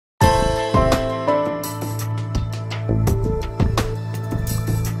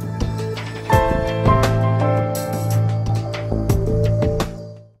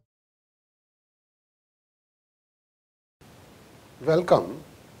Welcome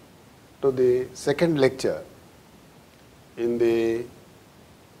to the second lecture in the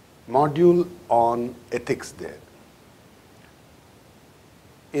module on ethics there.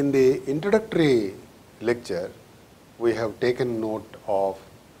 In the introductory lecture, we have taken note of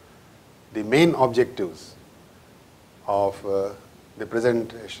the main objectives of the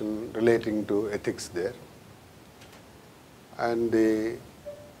presentation relating to ethics there and the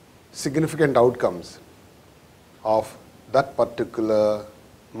significant outcomes of that particular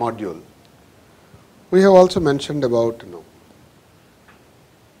module. We have also mentioned about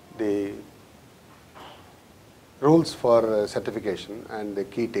the rules for certification and the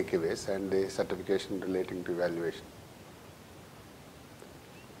key takeaways and the certification relating to evaluation.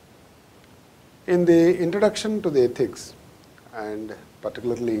 In the introduction to the ethics and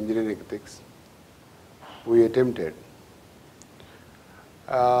particularly engineering ethics, we attempted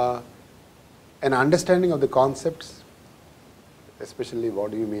an understanding of the concepts, especially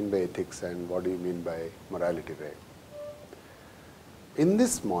what do you mean by ethics and what do you mean by morality, right? In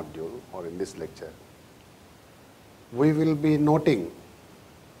this module or in this lecture, we will be noting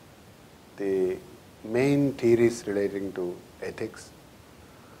the main theories relating to ethics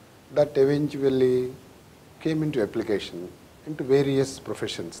that eventually came into application into various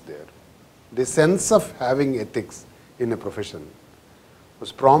professions there. The sense of having ethics in a profession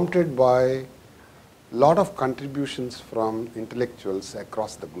was prompted by lot of contributions from intellectuals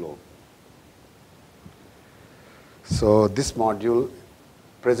across the globe. So this module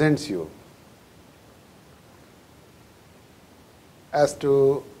presents you as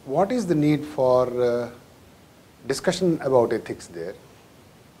to what is the need for discussion about ethics there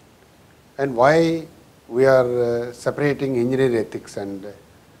and why we are separating engineering ethics and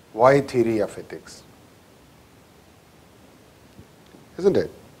why theory of ethics. Isn't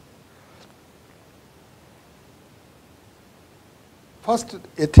it? First,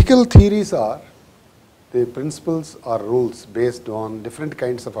 ethical theories are the principles or rules based on different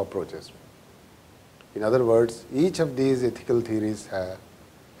kinds of approaches. In other words, each of these ethical theories have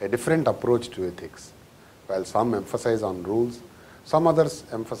a different approach to ethics. While some emphasize on rules, some others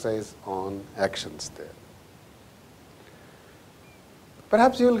emphasize on actions there.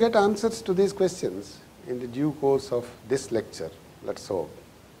 Perhaps you will get answers to these questions in the due course of this lecture, let's hope.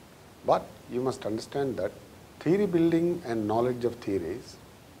 But you must understand that theory building and knowledge of theories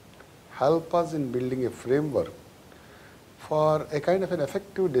help us in building a framework for a kind of an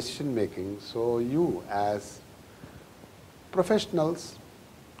effective decision making. So you as professionals,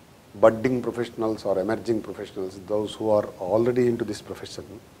 budding professionals or emerging professionals, those who are already into this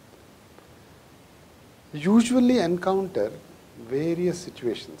profession, usually encounter various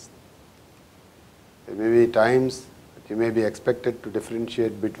situations. There may be times that you may be expected to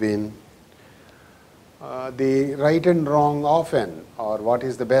differentiate between the right and wrong often, or what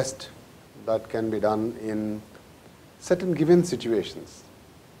is the best that can be done in certain given situations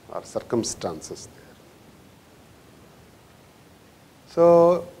or circumstances there.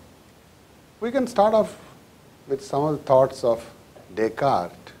 So we can start off with some of the thoughts of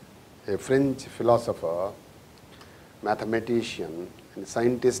Descartes, a French philosopher, mathematician, and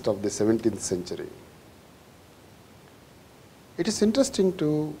scientist of the 17th century. It is interesting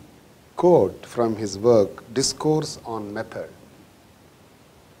to quote from his work, Discourse on Method.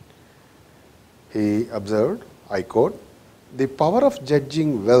 He observed, I quote, "The power of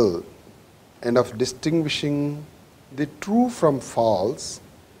judging well and of distinguishing the true from false,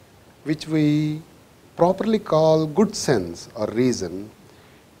 which we properly call good sense or reason,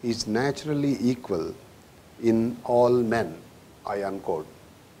 is naturally equal in all men," I unquote.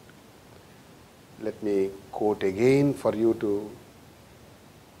 Let me quote again for you to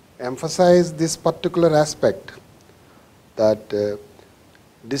emphasize this particular aspect, that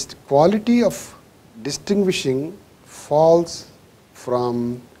this quality of distinguishing false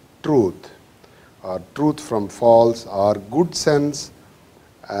from truth, or truth from false, or good sense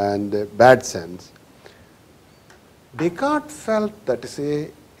and bad sense. Descartes felt that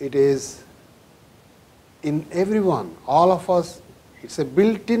it is in everyone, all of us, it's a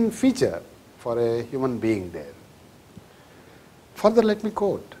built-in feature for a human being there. Further, let me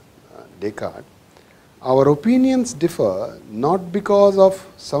quote Descartes, "Our opinions differ not because of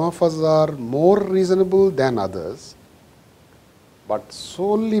some of us are more reasonable than others, but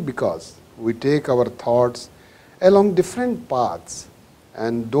solely because we take our thoughts along different paths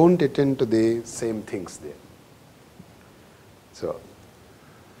and don't attend to the same things there."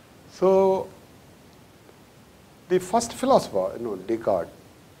 So the first philosopher, Descartes,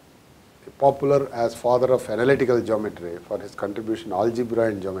 popular as father of analytical geometry for his contribution algebra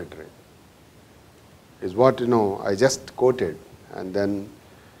and geometry, is what I just quoted And then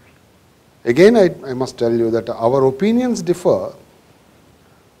again I must tell you that our opinions differ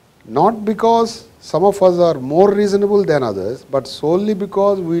not because some of us are more reasonable than others, but solely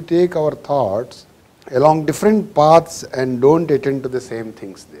because we take our thoughts along different paths and don't attend to the same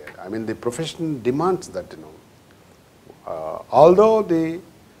things there. I mean, the profession demands that, although the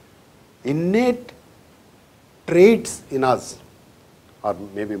innate traits in us are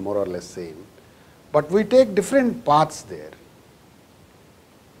maybe more or less same, but we take different paths there.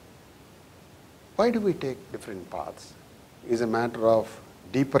 Why do we take different paths? Is a matter of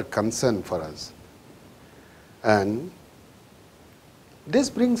deeper concern for us. And this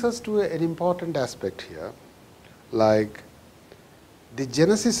brings us to an important aspect here, like the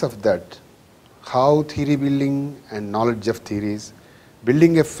genesis of that, how theory building and knowledge of theories,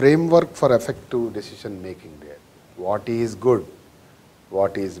 building a framework for effective decision making there. What is good,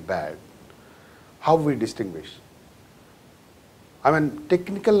 what is bad, how we distinguish. I mean,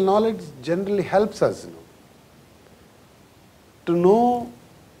 technical knowledge generally helps us to know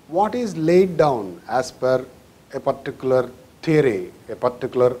what is laid down as per a particular theory, a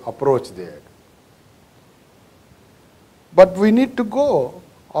particular approach there. But we need to go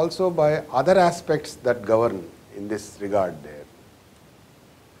also by other aspects that govern in this regard there.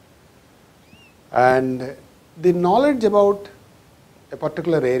 And the knowledge about a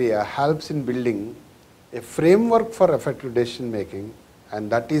particular area helps in building a framework for effective decision making, and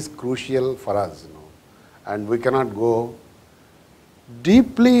that is crucial for us. And we cannot go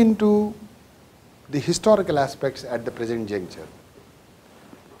deeply into the historical aspects at the present juncture.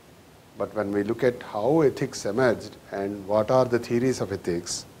 But when we look at how ethics emerged and what are the theories of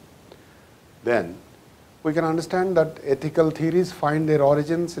ethics, then we can understand that ethical theories find their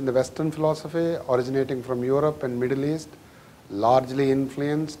origins in the Western philosophy originating from Europe and Middle East, largely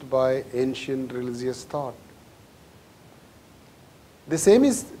influenced by ancient religious thought. The same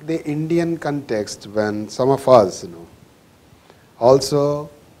is the Indian context when some of us also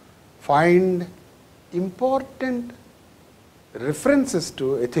find important references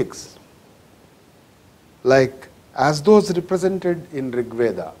to ethics, like as those represented in Rig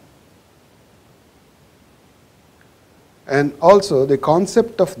Veda. And also the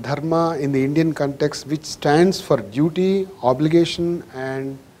concept of dharma in the Indian context, which stands for duty, obligation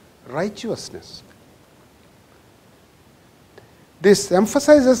and righteousness. This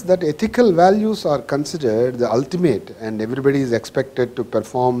emphasizes that ethical values are considered the ultimate and everybody is expected to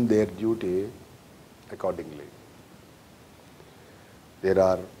perform their duty accordingly. There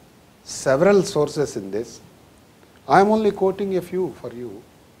are several sources in this. I am only quoting a few for you.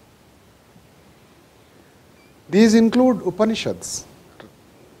 These include Upanishads,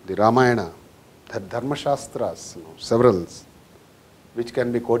 the Ramayana, the Dharma Shastras, several, which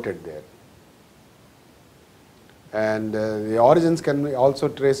can be quoted there. And the origins can be also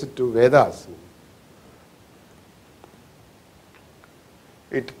trace it to Vedas.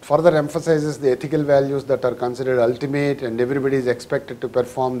 It further emphasizes the ethical values that are considered ultimate and everybody is expected to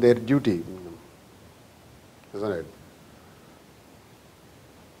perform their duty. Isn't it?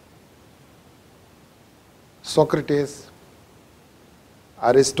 Socrates,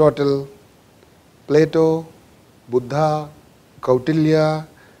 Aristotle, Plato, Buddha, Kautilya,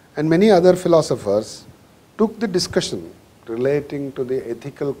 and many other philosophers took the discussion relating to the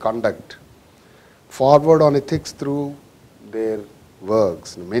ethical conduct forward on ethics through their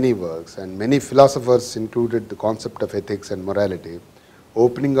works, many works, and many philosophers included the concept of ethics and morality,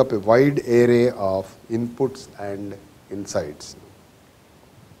 opening up a wide array of inputs and insights.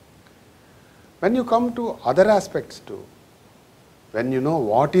 When you come to other aspects too, when you know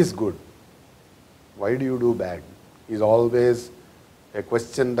what is good, why do you do bad, is always a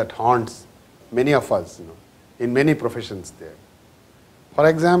question that haunts many of us, in many professions there. For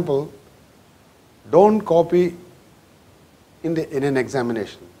example, don't copy in an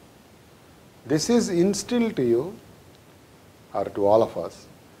examination. This is instilled to you or to all of us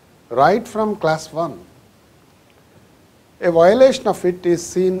right from class 1. A violation of it is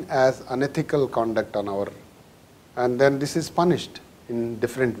seen as unethical conduct on our, and then this is punished in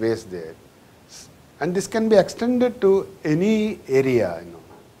different ways there. And this can be extended to any area,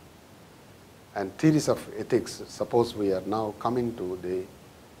 And theories of ethics, suppose we are now coming to the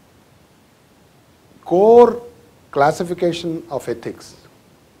core classification of ethics,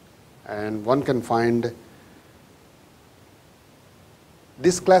 and one can find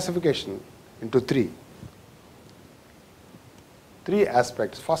this classification into three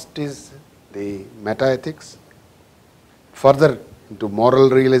aspects. First is the meta-ethics, further into moral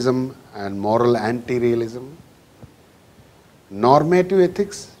realism and moral anti-realism, normative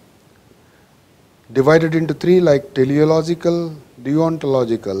ethics, divided into three like teleological,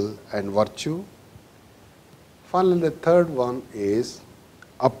 deontological and virtue. Finally, the third one is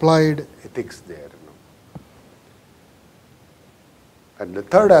applied ethics there. And the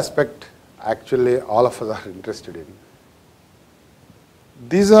third aspect actually all of us are interested in.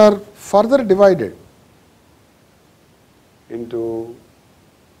 These are further divided into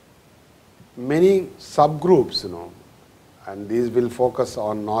many subgroups, and these will focus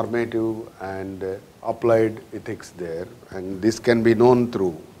on normative and applied ethics there, and this can be known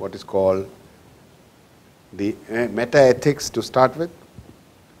through what is called the meta-ethics to start with,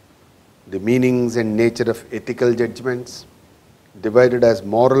 the meanings and nature of ethical judgments, divided as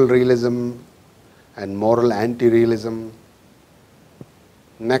moral realism and moral anti-realism.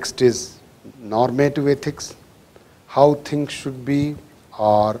 Next is normative ethics, how things should be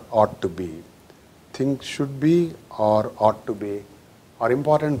or ought to be. Things should be or ought to be are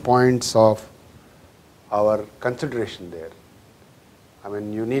important points of our consideration there. I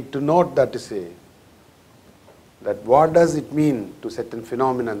mean, you need to note that to say that what does it mean to certain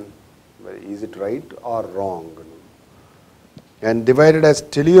phenomenon, is it right or wrong? And divided as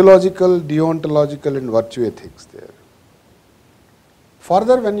teleological, deontological and virtue ethics there.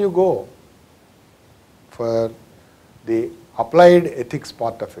 Further, when you go for the applied ethics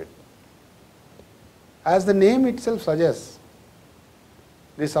part of it, as the name itself suggests,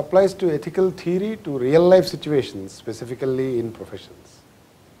 this applies to ethical theory to real life situations, specifically in professions.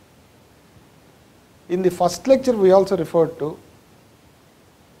 In the first lecture, we also referred to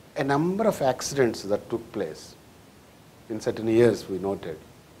a number of accidents that took place in certain years, we noted,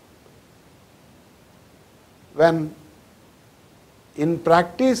 when in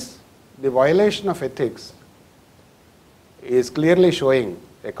practice the violation of ethics is clearly showing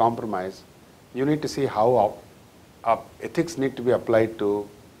a compromise. You need to see how ethics need to be applied to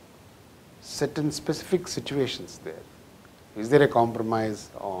certain specific situations there. Is there a compromise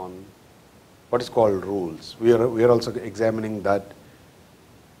on what is called rules? We are also examining that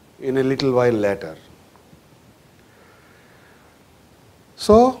in a little while later.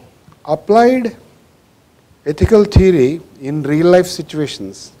 So, applied ethical theory in real life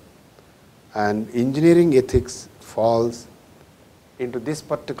situations and engineering ethics falls into this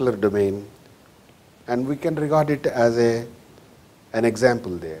particular domain, and we can regard it as an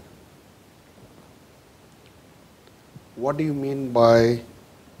example there. What do you mean by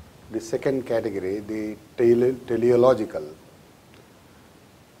the second category, the teleological?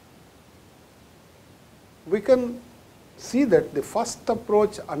 We can see that the first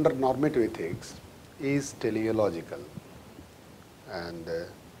approach under normative ethics is teleological, and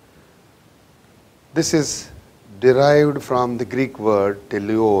this is derived from the Greek word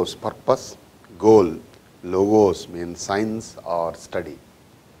teleos, purpose, goal. Logos means science or study.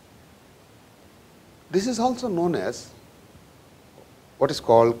 This is also known as what is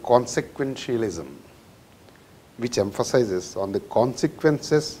called consequentialism, which emphasizes on the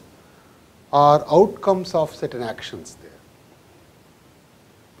consequences or outcomes of certain actions there.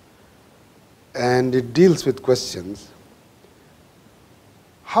 And it deals with questions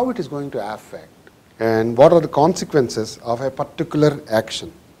how it is going to affect and what are the consequences of a particular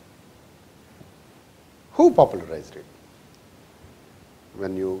action. Who popularized it?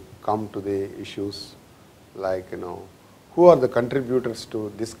 When you come to the issues like, who are the contributors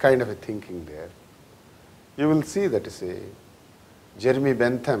to this kind of a thinking there, you will see that Jeremy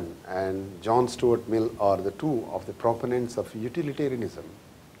Bentham and John Stuart Mill are the two of the proponents of utilitarianism,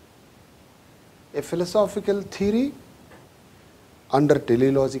 a philosophical theory under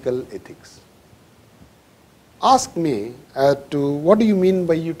teleological ethics. Ask me to what do you mean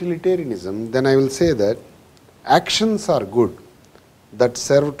by utilitarianism, then I will say that actions are good that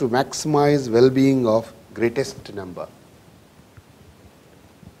serve to maximize well-being of greatest number.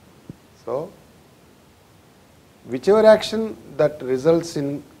 So, whichever action that results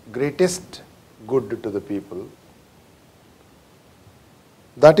in greatest good to the people,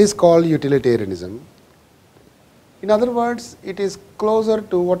 that is called utilitarianism. In other words, it is closer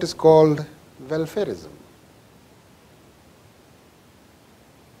to what is called welfarism.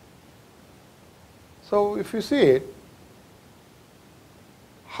 So, if you see it,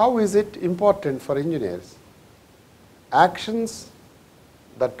 how is it important for engineers? Actions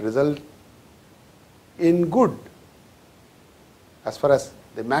that result in good as far as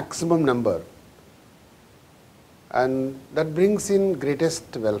the maximum number, and that brings in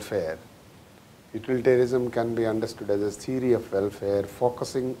greatest welfare. Utilitarianism can be understood as a theory of welfare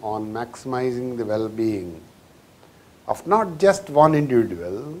focusing on maximizing the well-being of not just one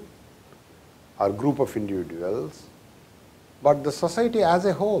individual or group of individuals, but the society as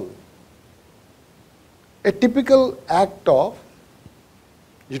a whole. A typical act of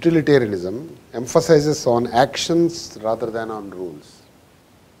utilitarianism emphasizes on actions rather than on rules.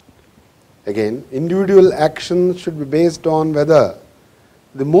 Again, individual action should be based on whether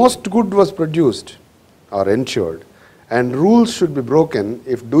the most good was produced or ensured, and rules should be broken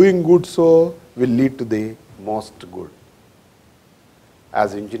if doing good so will lead to the most good.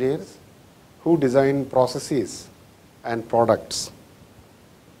 As engineers who design processes and products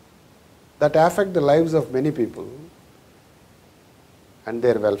that affect the lives of many people and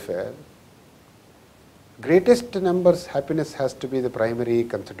their welfare, greatest numbers happiness has to be the primary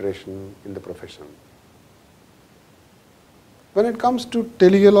consideration in the profession. When it comes to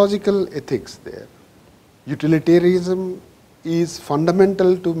teleological ethics there, utilitarianism is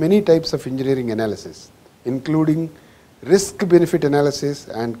fundamental to many types of engineering analysis, including risk-benefit analysis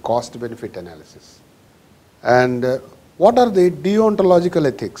and cost-benefit analysis. And what are the deontological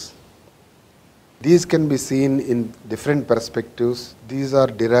ethics? These can be seen in different perspectives. These are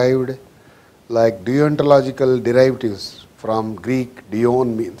derived like deontological derivatives from Greek.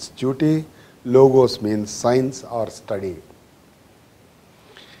 Deon means duty, logos means science or study.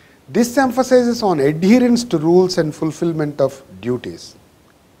 This emphasizes on adherence to rules and fulfillment of duties.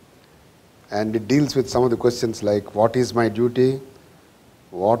 And it deals with some of the questions like what is my duty,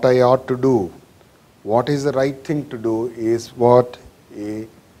 what I ought to do, what is the right thing to do is what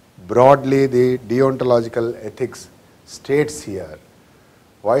broadly the deontological ethics states here.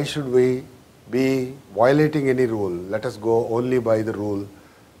 Why should we be violating any rule? Let us go only by the rule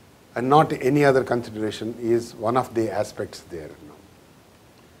and not any other consideration is one of the aspects there.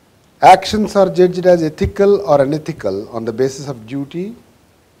 Actions are judged as ethical or unethical on the basis of duty,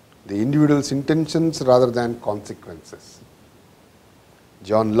 the individual's intentions rather than consequences.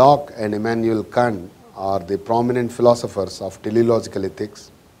 John Locke and Immanuel Kant are the prominent philosophers of teleological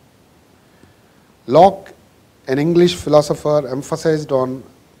ethics. Locke, an English philosopher, emphasized on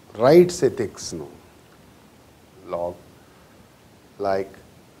rights ethics. Locke, like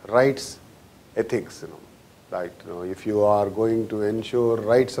rights ethics. Right, if you are going to ensure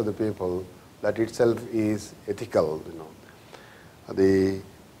rights of the people, that itself is ethical. The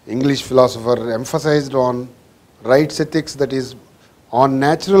English philosopher emphasized on rights ethics, that is on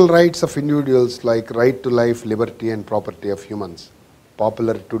natural rights of individuals like right to life, liberty and property of humans,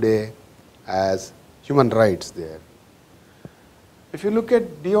 popular today as human rights there. If you look at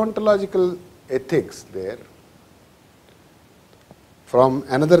deontological ethics there, from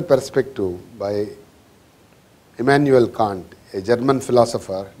another perspective by Immanuel Kant, a German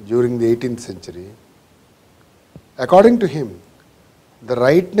philosopher during the 18th century, according to him, the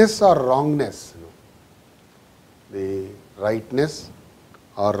rightness or wrongness, the rightness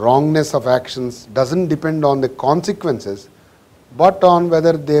or wrongness of actions doesn't depend on the consequences, but on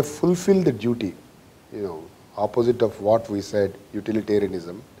whether they fulfill the duty. Opposite of what we said,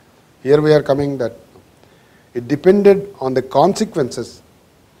 utilitarianism. Here we are coming that it depended on the consequences,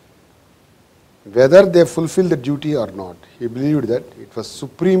 whether they fulfill the duty or not. He believed that it was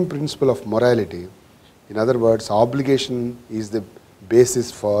supreme principle of morality. In other words, obligation is the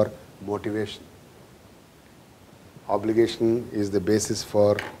basis for motivation. Obligation is the basis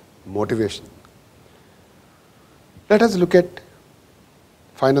for motivation. Let us look at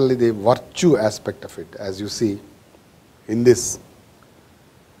finally the virtue aspect of it. As you see in this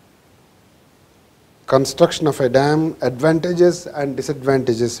construction of a dam, advantages and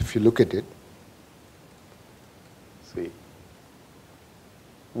disadvantages, if you look at it, see,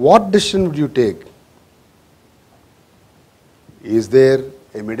 what decision would you take? Is there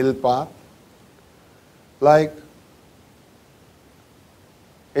a middle path? Like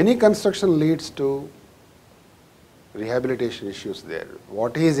any construction leads to rehabilitation issues there.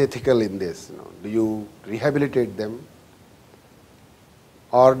 What is ethical in this? Do you rehabilitate them?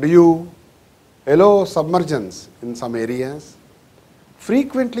 Or do you allow submergence in some areas?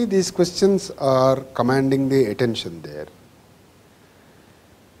 Frequently these questions are commanding the attention there.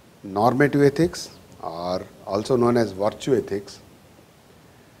 Normative ethics, or also known as virtue ethics,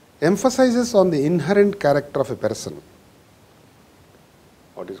 emphasizes on the inherent character of a person,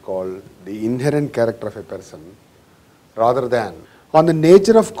 what is called the inherent character of a person, rather than on the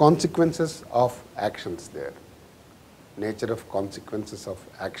nature of consequences of actions there. Nature of consequences of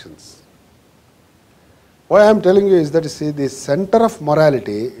actions. What I am telling you is that, see, the center of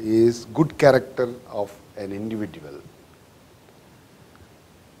morality is good character of an individual.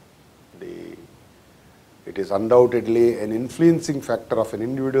 It is undoubtedly an influencing factor of an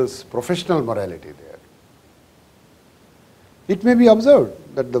individual's professional morality there. It may be observed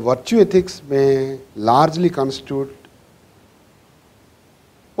that the virtue ethics may largely constitute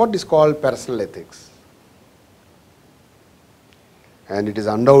what is called personal ethics. and it is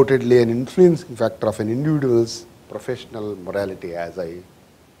undoubtedly an influencing factor of an individual's professional morality, as I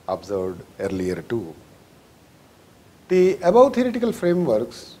observed earlier too. The above theoretical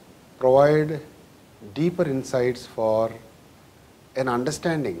frameworks provide deeper insights for an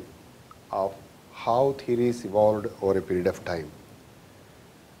understanding of how theories evolved over a period of time.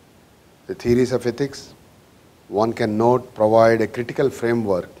 The theories of ethics, one can note, provide a critical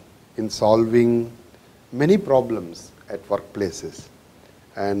framework in solving many problems at workplaces,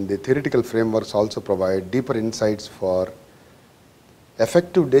 and the theoretical frameworks also provide deeper insights for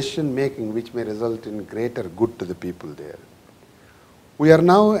effective decision making, which may result in greater good to the people there. We are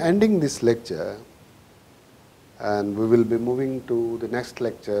now ending this lecture, and we will be moving to the next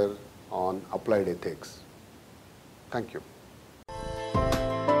lecture on applied ethics. Thank you.